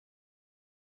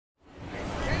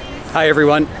Hi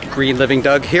everyone,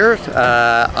 GreenLivingDoug here.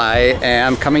 I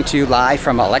am coming to you live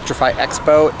from Electrify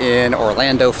Expo in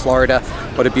Orlando, Florida.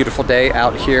 What a beautiful day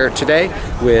out here today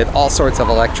with all sorts of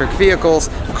electric vehicles,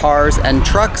 cars and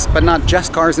trucks, but not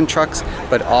just cars and trucks,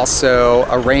 but also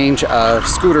a range of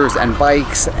scooters and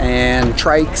bikes and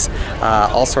trikes,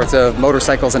 all sorts of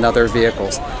motorcycles and other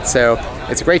vehicles. So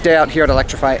it's a great day out here at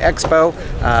Electrify Expo.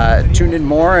 Tune in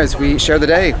more as we share the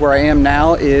day. Where I am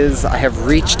now is I have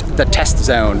reached the test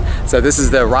zone. So this is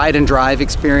the ride and drive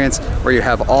experience where you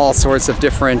have all sorts of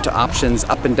different options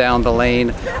up and down the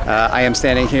lane. I am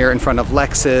standing here in front of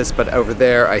Lexus, but over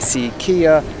there I see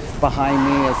Kia. Behind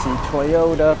me I see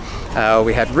Toyota.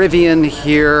 We had Rivian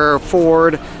here,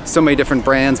 Ford, so many different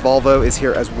brands. Volvo is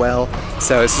here as well.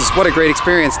 So this is what a great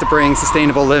experience to bring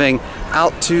sustainable living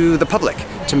out to the public,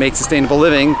 to make sustainable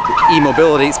living,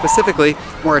 e-mobility specifically,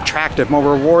 more attractive,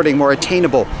 more rewarding, more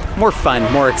attainable, more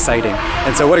fun, more exciting.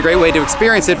 And so what a great way to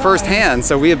experience it firsthand.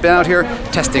 So we have been out here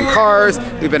testing cars,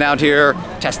 we've been out here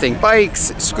testing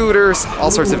bikes, scooters,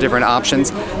 all sorts of different options.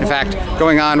 In fact,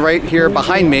 going on right here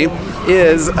behind me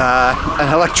is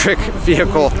an electric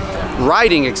vehicle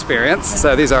riding experience.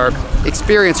 So these are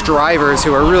experienced drivers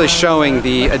who are really showing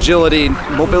the agility,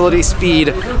 mobility, speed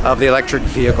of the electric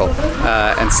vehicle.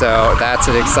 And so that's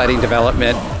an exciting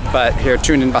development. But here,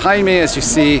 tuned in behind me, as you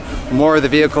see, more of the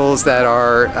vehicles that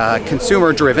are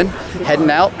consumer driven,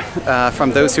 heading out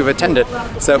from those who've attended.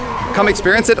 So come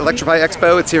experience it, Electrify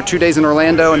Expo. It's here 2 days in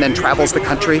Orlando and then travels the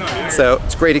country. So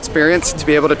it's a great experience to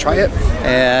be able to try it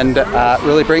and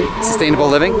really bring sustainable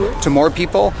living to more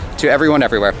people, to everyone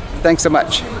everywhere. Thanks so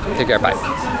much. Take care,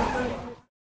 bye.